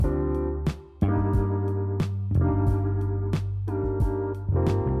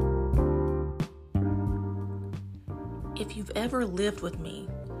If you've ever lived with me,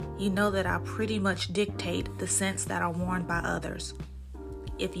 you know that I pretty much dictate the scents that are worn by others.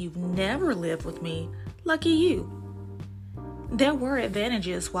 If you've never lived with me, lucky you. There were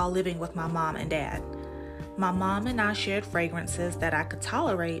advantages while living with my mom and dad. My mom and I shared fragrances that I could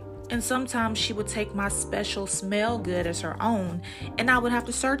tolerate, and sometimes she would take my special smell good as her own, and I would have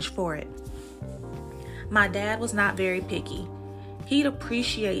to search for it. My dad was not very picky. He'd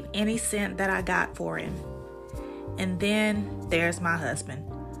appreciate any scent that I got for him. And then there's my husband.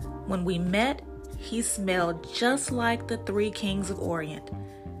 When we met, he smelled just like the three kings of Orient.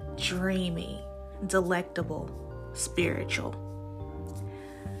 Dreamy, delectable, spiritual.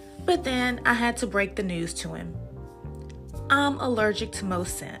 But then I had to break the news to him. I'm allergic to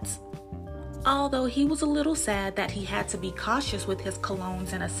most scents. Although he was a little sad that he had to be cautious with his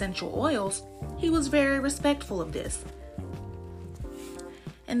colognes and essential oils, he was very respectful of this.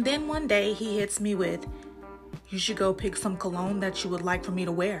 And then one day he hits me with, "You should go pick some cologne that you would like for me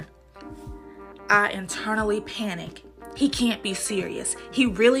to wear." I internally panic. He can't be serious. He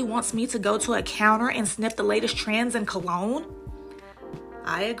really wants me to go to a counter and sniff the latest trends in cologne?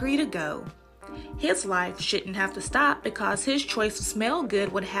 I agree to go. His life shouldn't have to stop because his choice of smell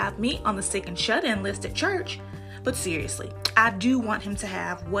good would have me on the sick and shut-in list at church. But seriously, I do want him to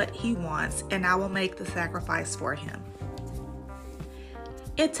have what he wants, and I will make the sacrifice for him.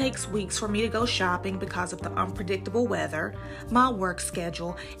 It takes weeks for me to go shopping because of the unpredictable weather, my work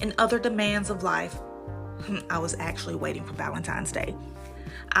schedule, and other demands of life. I was actually waiting for Valentine's Day.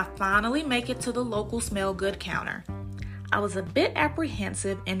 I finally make it to the local smell good counter. I was a bit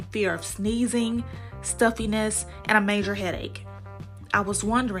apprehensive in fear of sneezing, stuffiness, and a major headache. I was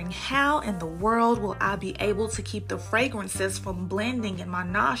wondering how in the world will I be able to keep the fragrances from blending in my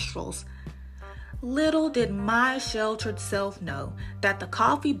nostrils. Little did my sheltered self know that the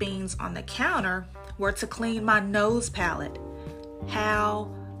coffee beans on the counter were to clean my nose palette.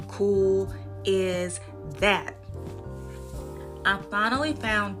 How cool is that? I finally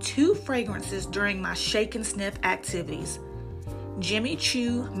found 2 fragrances during my shake and sniff activities: Jimmy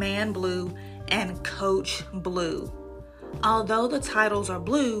Choo Man Blue and Coach Blue. Although the titles are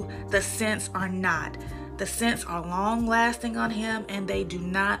blue, the scents are not. The scents are long lasting on him and they do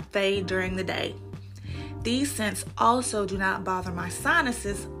not fade during the day. These scents also do not bother my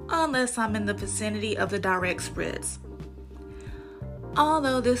sinuses unless I'm in the vicinity of the direct spritz.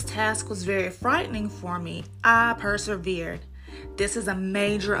 Although this task was very frightening for me, I persevered. This is a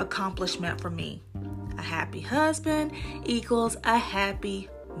major accomplishment for me. A happy husband equals a happy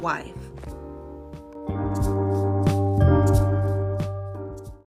wife.